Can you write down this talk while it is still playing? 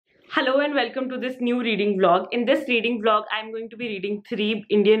Hello and welcome to this new reading vlog. In this reading vlog, I'm going to be reading 3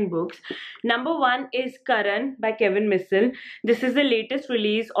 Indian books. Number 1 is Karan by Kevin Missel. This is the latest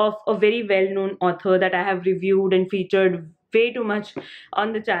release of a very well-known author that I have reviewed and featured way too much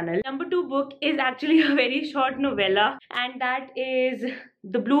on the channel. Number 2 book is actually a very short novella, and that is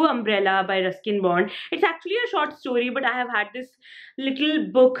The Blue Umbrella by Ruskin Bond. It's actually a short story, but I have had this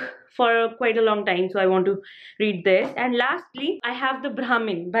little book for quite a long time, so I want to read this. And lastly, I have The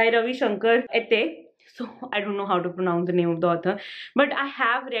Brahmin by Ravi Shankar Ete. So I don't know how to pronounce the name of the author, but I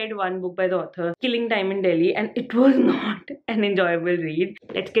have read one book by the author, Killing Time in Delhi, and it was not an enjoyable read.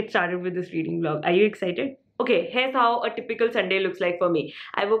 Let's get started with this reading vlog. Are you excited? Okay, here's how a typical Sunday looks like for me.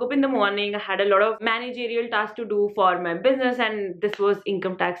 I woke up in the morning, I had a lot of managerial tasks to do for my business, and this was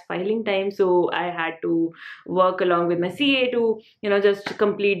income tax filing time, so I had to work along with my CA to, just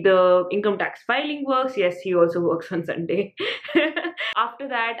complete the income tax filing works. Yes, he also works on Sunday. After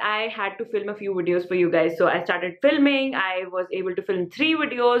that, I had to film a few videos for you guys, so I started filming. I was able to film 3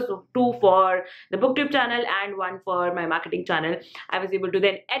 videos, 2 for the Booktube channel and 1 for my marketing channel. I was able to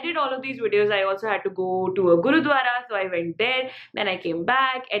then edit all of these videos. I also had to go to a Gurudwara, so I went there. Then I came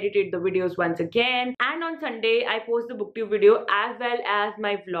back, edited the videos once again, and on Sunday I post the Booktube video as well as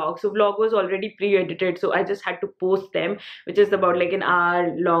my vlog. So vlog was already pre-edited, so I just had to post them, which is about like an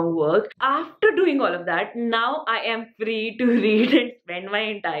hour long work. After doing all of that, now I am free to read and spend my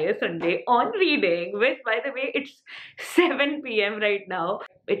entire Sunday on reading, which, by the way, it's 7 p.m. right now.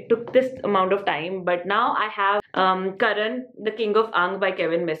 It took this amount of time, but now I have Karan, The King of Ang by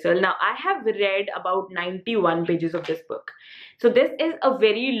Kevin Missel. Now I have read about 91 pages of this book. So this is a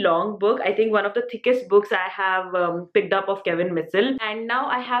very long book. I think one of the thickest books I have picked up of Kevin Missel. And now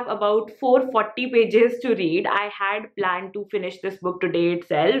I have about 440 pages to read. I had planned to finish this book today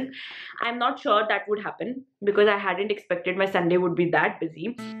itself. I'm not sure that would happen because I hadn't expected my Sunday would be that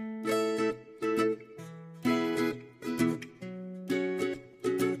busy.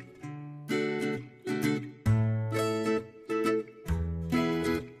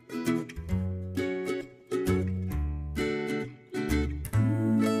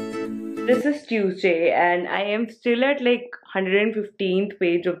 This is Tuesday and I am still at like 115th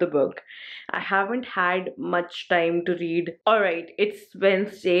page of the book. I haven't had much time to read. Alright, it's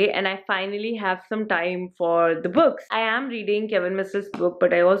Wednesday and I finally have some time for the books. I am reading Kevin Missel's book,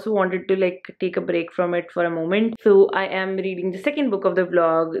 but I also wanted to like take a break from it for a moment. So I am reading the second book of the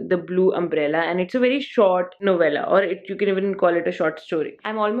vlog, The Blue Umbrella, and it's a very short novella, or you can even call it a short story.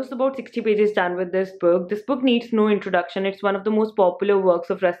 I'm almost about 60 pages done with this book. This book needs no introduction. It's one of the most popular works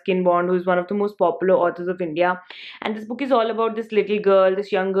of Ruskin Bond, who is one of the most popular authors of India. And this book is all about this little girl,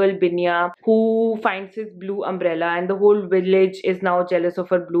 this young girl Binya, who finds his blue umbrella, and the whole village is now jealous of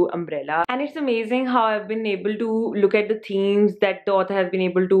her blue umbrella. And it's amazing how I've been able to look at the themes that the author has been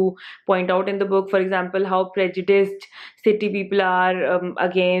able to point out in the book. For example, how prejudiced city people are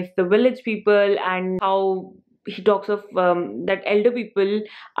against the village people, and how he talks of that elder people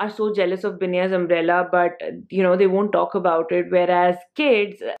are so jealous of Binya's umbrella, but they won't talk about it, whereas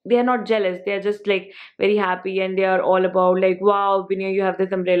kids, they are not jealous, they are just like very happy, and they are all about like, wow, Binya, you have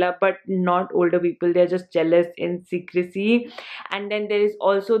this umbrella. But not older people, they're just jealous in secrecy. And then there is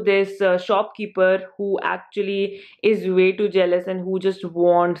also this shopkeeper who actually is way too jealous and who just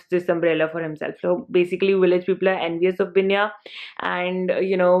wants this umbrella for himself. So basically village people are envious of Binya and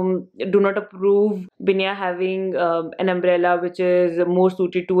do not approve Binya having an umbrella which is more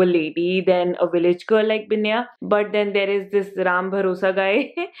suited to a lady than a village girl like Binya. But then there is this Ram Bharosa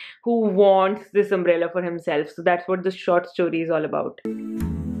guy who wants this umbrella for himself. So that's what the short story is all about.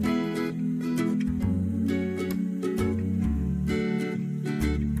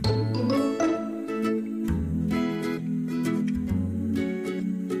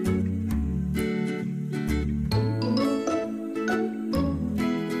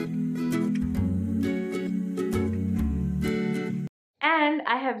 And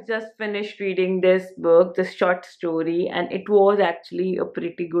I have just finished reading this book, this short story, and it was actually a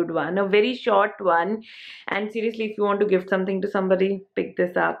pretty good one, a very short one. And seriously, if you want to gift something to somebody, pick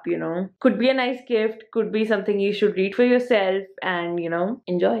this up. Could be a nice gift, could be something you should read for yourself and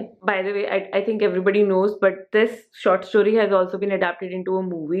enjoy. By the way, I think everybody knows, but this short story has also been adapted into a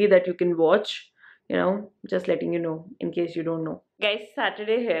movie that you can watch. Just letting you know in case you don't know. Guys,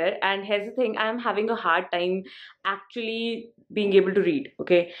 Saturday here, and here's the thing, I'm having a hard time actually being able to read.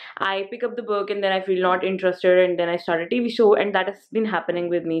 Okay, I pick up the book and then I feel not interested, and then I start a TV show, and that has been happening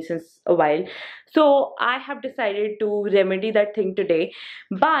with me since a while. So I have decided to remedy that thing today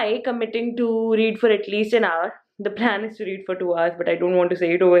by committing to read for at least an hour. The plan is to read for 2 hours, but I don't want to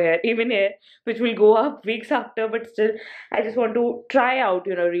say it over here, even here, which will go up weeks after. But still, I just want to try out,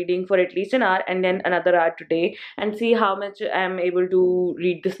 reading for at least an hour and then another hour today and see how much I'm able to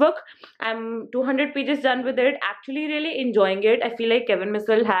read this book. I'm 200 pages done with it, actually really enjoying it. I feel like Kevin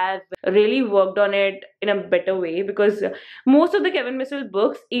Mitchell has really worked on it in a better way, because most of the Kevin Mitchell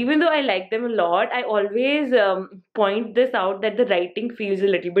books, even though I like them a lot, I always point this out that the writing feels a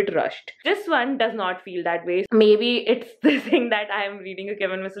little bit rushed. This one does not feel that way. Maybe it's the thing that I am reading a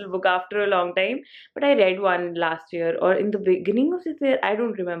Kevin Mitchell book after a long time, but I read one last year or in the beginning of this year, I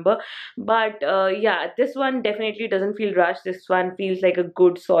don't remember. But yeah, this one definitely doesn't feel rushed. This one feels like a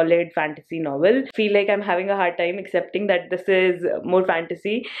good solid fantasy novel. Feel like I'm having a hard time accepting that this is more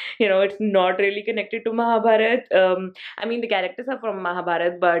fantasy. It's not really connected to Mahabharat. I mean, the characters are from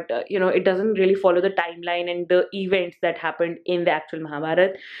Mahabharat, but it doesn't really follow the timeline and the events that happened in the actual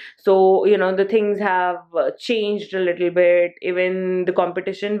Mahabharat. So the things have changed a little bit. Even the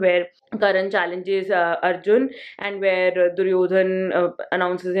competition where Karan challenges Arjun, and where Duryodhan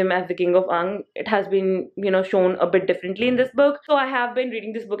announces him as the king of Ang, it has been shown a bit differently in this book. So I have been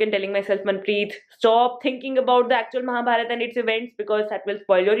reading this book and telling myself, Manpreet, stop thinking about the actual Mahabharata and its events, because that will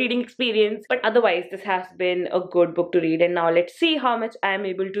spoil your reading experience. But otherwise, this has been a good book to read. And now let's see how much I am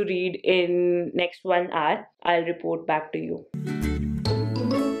able to read in next 1 hour. I'll report back to you.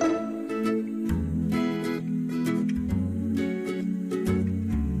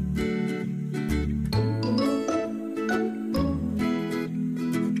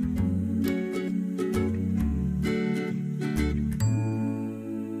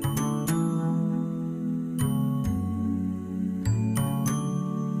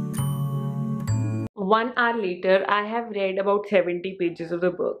 One hour later, I have read about 70 pages of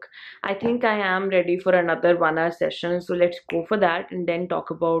the book. I think I am ready for another 1 hour session. So let's go for that and then talk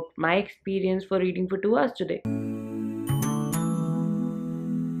about my experience for reading for 2 hours today.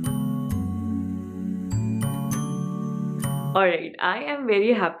 Alright, I am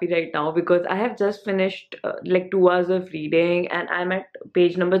very happy right now because I have just finished like 2 hours of reading, and I'm at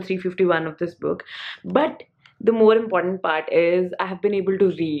page number 351 of this book. But the more important part is I have been able to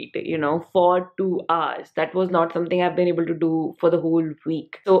read, for 2 hours. That was not something I've been able to do for the whole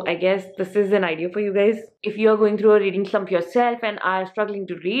week. So I guess this is an idea for you guys. If you are going through a reading slump yourself and are struggling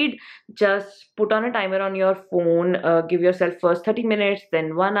to read, just put on a timer on your phone, give yourself first 30 minutes,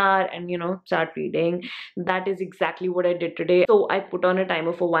 then 1 hour, and start reading. That is exactly what I did today. So I put on a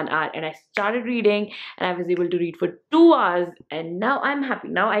timer for 1 hour and I started reading, and I was able to read for 2 hours, and now I'm happy.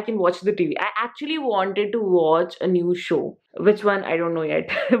 Now I can watch the TV. I actually wanted to watch a new show. Which one, I don't know yet.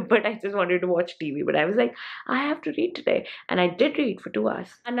 But I just wanted to watch TV. But I was like, I have to read today. And I did read for 2 hours.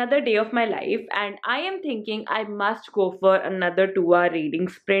 Another day of my life. And I am thinking I must go for another 2 hour reading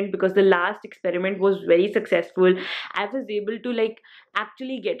sprint, because the last experiment was very successful. I was able to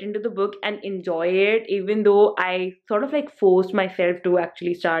actually get into the book and enjoy it, even though I sort of forced myself to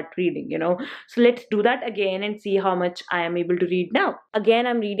actually start reading, So let's do that again and see how much I am able to read now. Again,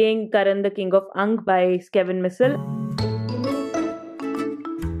 I'm reading Karan the King of Ang by Kevin Mitchell.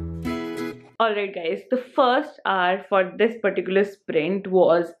 Alright guys, the first hour for this particular sprint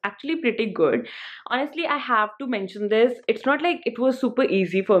was actually pretty good. Honestly, I have to mention this. It's not like it was super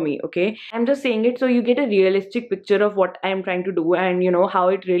easy for me, okay? I'm just saying it so you get a realistic picture of what I'm trying to do, and how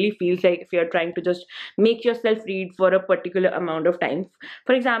it really feels like if you're trying to just make yourself read for a particular amount of time.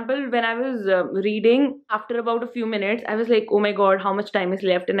 For example, when I was reading, after about a few minutes, I was like, oh my god, how much time is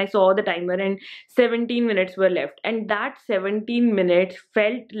left? And I saw the timer and 17 minutes were left. And that 17 minutes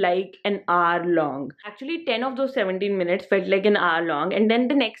felt like an hour long. Actually, 10 of those 17 minutes felt like an hour long, and then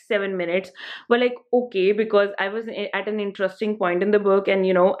the next 7 minutes were like okay, because I was at an interesting point in the book, and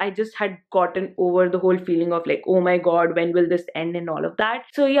I just had gotten over the whole feeling of like, oh my god, when will this end and all of that.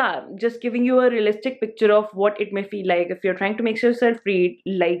 So yeah, just giving you a realistic picture of what it may feel like if you're trying to make yourself read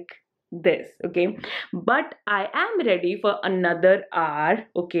like this, okay? But I am ready for another hour,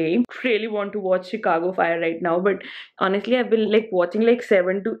 okay? Really want to watch Chicago Fire right now, but honestly, I've been watching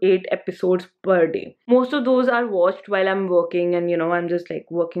 7 to 8 episodes per day. Most of those are watched while I'm working, and I'm just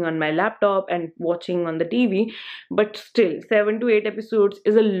working on my laptop and watching on the TV. But still, 7 to 8 episodes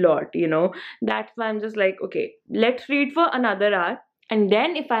is a lot, That's why I'm just okay, let's read for another hour. And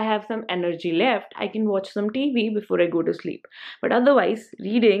then if I have some energy left, I can watch some TV before I go to sleep. But otherwise,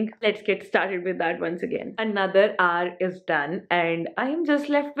 reading, let's get started with that once again. Another hour is done, and I am just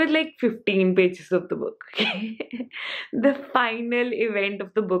left with 15 pages of the book. The final event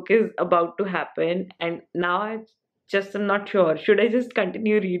of the book is about to happen, and now I just I'm not sure. Should I just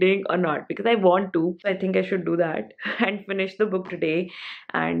continue reading or not? Because I want to. So I think I should do that and finish the book today.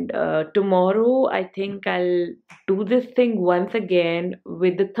 And tomorrow, I think I'll do this thing once again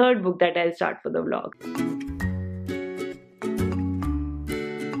with the third book that I'll start for the vlog.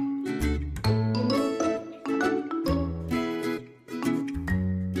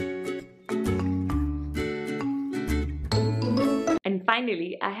 And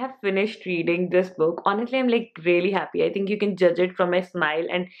finally, I have finished reading this book. Honestly, I'm like really happy. I think you can judge it from my smile.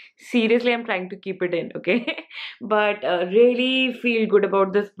 And seriously, I'm trying to keep it in, okay? But really feel good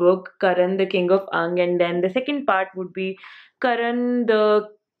about this book, Karan, the King of Ang. And then the second part would be Karan, the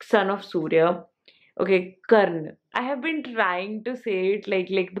son of Surya. Okay, Karn. I have been trying to say it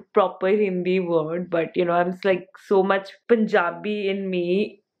like the proper Hindi word, but I'm like so much Punjabi in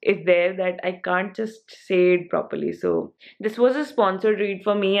me is there that I can't just say it properly. So this was a sponsored read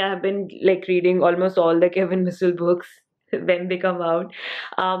for me. I have been like reading almost all the Kevin Missile books when they come out.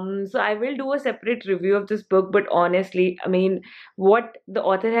 So I will do a separate review of this book, but honestly, I mean, what the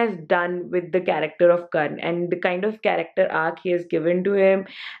author has done with the character of Karn and the kind of character arc he has given to him,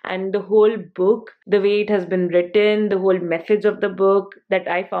 and the whole book, the way it has been written, the whole message of the book that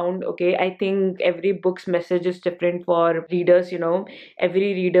I found, okay, I think every book's message is different for readers.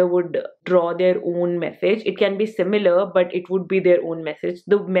 Every reader would draw their own message. It can be similar, but it would be their own message.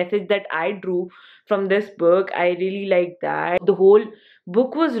 The message that I drew from this book, I really like that. The whole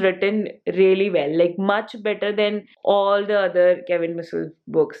book was written really well, like much better than all the other Kevin Missile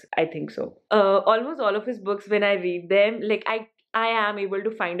books, I think so. Almost all of his books, when I read them, like I am able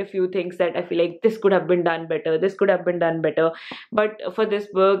to find a few things that I feel like this could have been done better, this could have been done better. But for this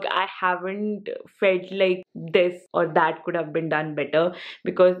book, I haven't felt like this or that could have been done better,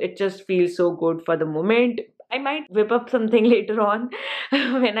 because it just feels so good for the moment. I might whip up something later on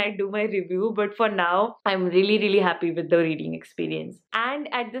when I do my review, but for now, I'm really, really happy with the reading experience. And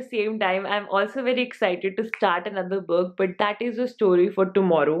at the same time, I'm also very excited to start another book, but that is a story for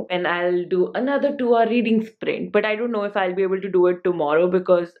tomorrow, and I'll do another 2 hour reading sprint. But I don't know if I'll be able to do it tomorrow,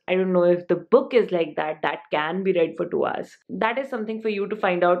 because I don't know if the book is like that can be read for 2 hours. That is something for you to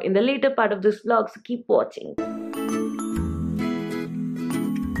find out in the later part of this vlog, so keep watching.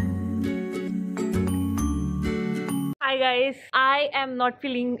 Hi guys, I am not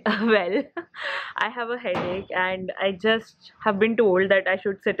feeling well. I have a headache and I just have been told that I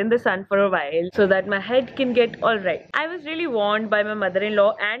should sit in the sun for a while so that my head can get alright. I was really warned by my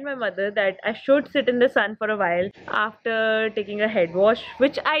mother-in-law and my mother that I should sit in the sun for a while after taking a head wash,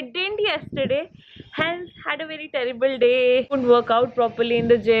 which I didn't yesterday. Hence, had a very terrible day. Couldn't work out properly in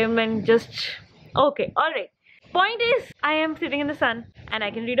the gym and just... Okay, alright. Point is, I am sitting in the sun and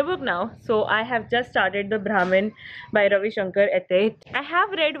I can read a book now. So I have just started The Brahmin by Ravi Shankar Ete. I have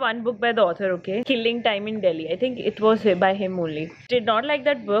read one book by the author, okay, Killing Time in Delhi. I think it was by him only. Did not like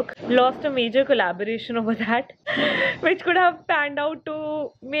that book. Lost a major collaboration over that, which could have panned out to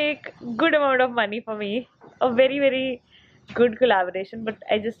make good amount of money for me. A very, very good collaboration, but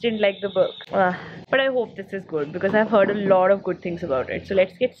I just didn't like the book. But I hope this is good because I've heard a lot of good things about it. So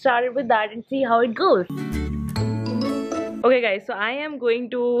let's get started with that and see how it goes. Okay guys, so I am going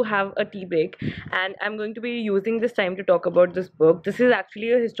to have a tea break and I'm going to be using this time to talk about this book. This is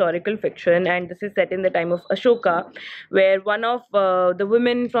actually a historical fiction and this is set in the time of Ashoka, where one of the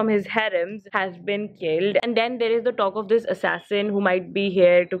women from his harems has been killed, and then there is the talk of this assassin who might be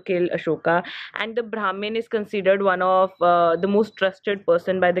here to kill Ashoka, and the Brahmin is considered one of the most trusted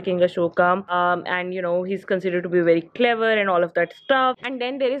person by the King Ashoka, and he's considered to be very clever and all of that stuff. And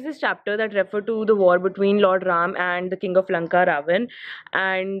then there is this chapter that refer to the war between Lord Ram and the King of Lanka, Ravan,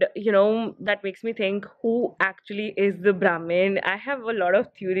 and that makes me think, who actually is the Brahmin? I have a lot of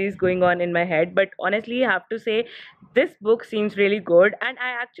theories going on in my head, but honestly I have to say this book seems really good, and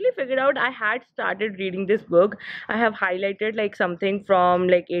I actually figured out I had started reading this book. I have highlighted like something from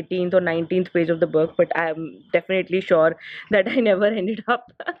like 18th or 19th page of the book, but I am definitely sure that I never ended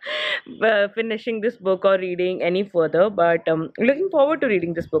up finishing this book or reading any further, but looking forward to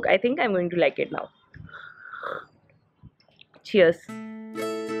reading this book. I think I'm going to like it now. Cheers.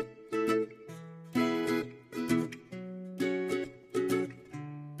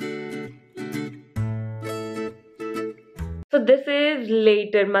 So this is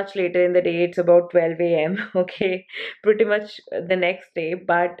later, much later in the day. It's about 12 a.m. Okay, pretty much the next day.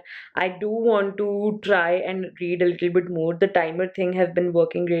 But I do want to try and read a little bit more. The timer thing has been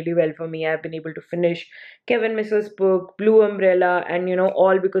working really well for me. I've been able to finish Kevin Missle's book, Blue Umbrella, and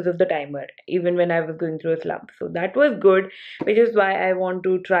all because of the timer, even when I was going through a slump. So that was good, which is why I want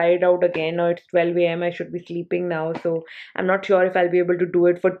to try it out again. Now it's 12 a.m. I should be sleeping now. So I'm not sure if I'll be able to do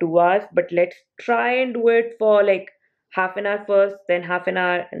it for 2 hours, but let's try and do it for like half an hour first, then half an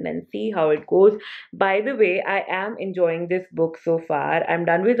hour, and then see how it goes. By the way, I am enjoying this book so far. I'm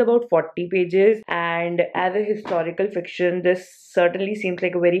done with about 40 pages, and as a historical fiction, this certainly seems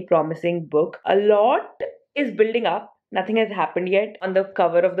like a very promising book. A lot is building up. Nothing has happened yet. On the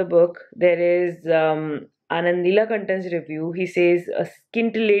cover of the book, there is Anand Neelakantan's review. He says a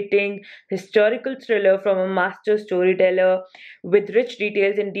scintillating historical thriller from a master storyteller with rich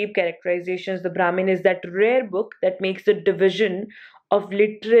details and deep characterizations. The Brahmin is that rare book that makes the division of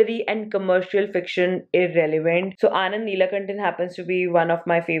literary and commercial fiction irrelevant. So Anand Neelakantan happens to be one of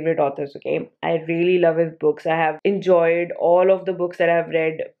my favorite authors, okay? I really love his books. I have enjoyed all of the books that I've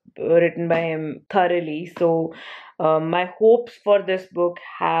read written by him thoroughly. So my hopes for this book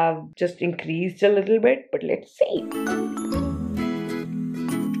have just increased a little bit, but let's see.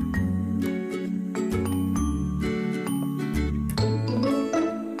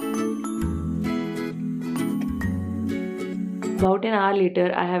 About an hour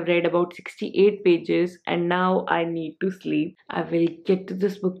later, I have read about 68 pages and now I need to sleep. I will get to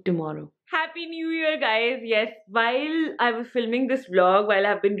this book tomorrow. Happy New Year, guys. Yes, while I was filming this vlog, while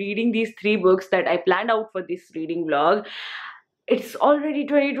I've been reading these 3 books that I planned out for this reading vlog, it's already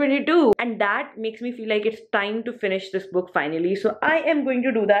 2022, and that makes me feel like it's time to finish this book finally. So I am going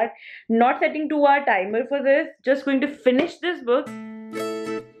to do that, not setting 2-hour timer for this, just going to finish this book.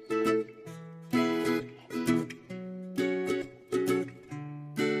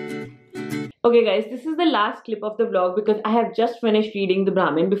 Okay guys, this is the last clip of the vlog because I have just finished reading The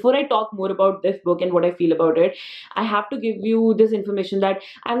Brahmin. Before I talk more about this book and what I feel about it, I have to give you this information that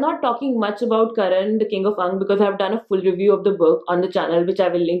I'm not talking much about Karan, the King of Ang, because I've done a full review of the book on the channel, which I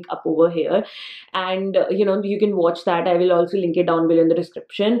will link up over here. And you can watch that. I will also link it down below in the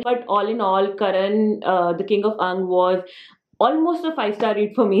description. But all in all, Karan, the King of Ang, was almost a 5-star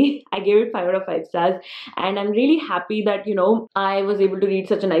read for me. I gave it 5 out of 5 stars, and I'm really happy that I was able to read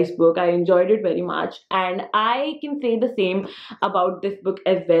such a nice book. I enjoyed it very much, and I can say the same about this book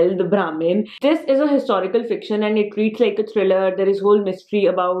as well, The Brahmin. This is a historical fiction and it reads like a thriller. There is whole mystery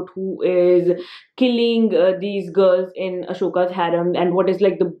about who is killing these girls in Ashoka's harem and what is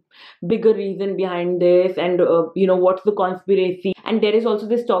like the bigger reason behind this, and what's the conspiracy. And there is also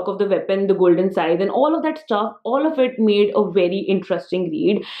this talk of the weapon, the golden scythe, and all of that stuff. All of it made a very interesting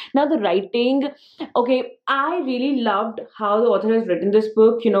read. Now the writing, okay, I really loved how the author has written this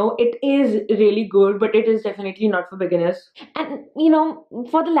book. It is really good, but it is definitely not for beginners. And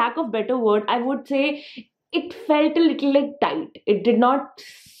for the lack of better word, I would say it felt a little like tight. It did not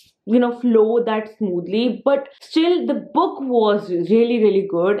flow that smoothly, but still the book was really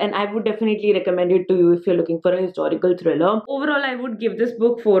good, and I would definitely recommend it to you if you're looking for a historical thriller. Overall, I would give this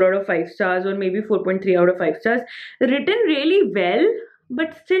book 4 out of 5 stars, or maybe 4.3 out of 5 stars. Written really well,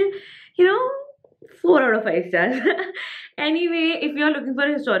 but still 4 out of 5 stars. Anyway, if you're looking for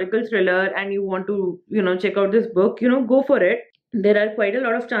a historical thriller and you want to check out this book, go for it. There are quite a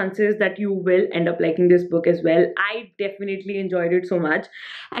lot of chances that you will end up liking this book as well. I definitely enjoyed it so much.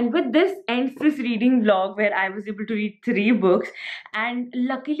 And with this ends this reading vlog where I was able to read 3 books, and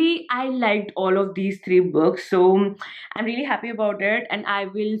luckily I liked all of these 3 books. So I'm really happy about it, and I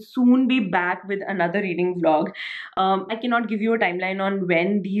will soon be back with another reading vlog. I cannot give you a timeline on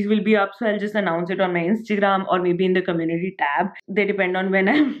when these will be up, so I'll just announce it on my Instagram or maybe in the community tab. They depend on when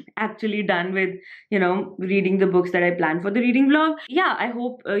I'm actually done with reading the books that I planned for the reading vlog. Yeah, I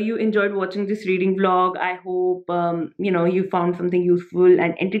hope you enjoyed watching this reading vlog. I hope you found something useful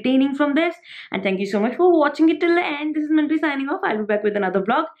and entertaining from this, and thank you so much for watching it till the end. This is Mantri signing off. I'll be back with another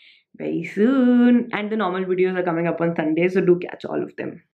vlog very soon, and the normal videos are coming up on Sunday, so do catch all of them.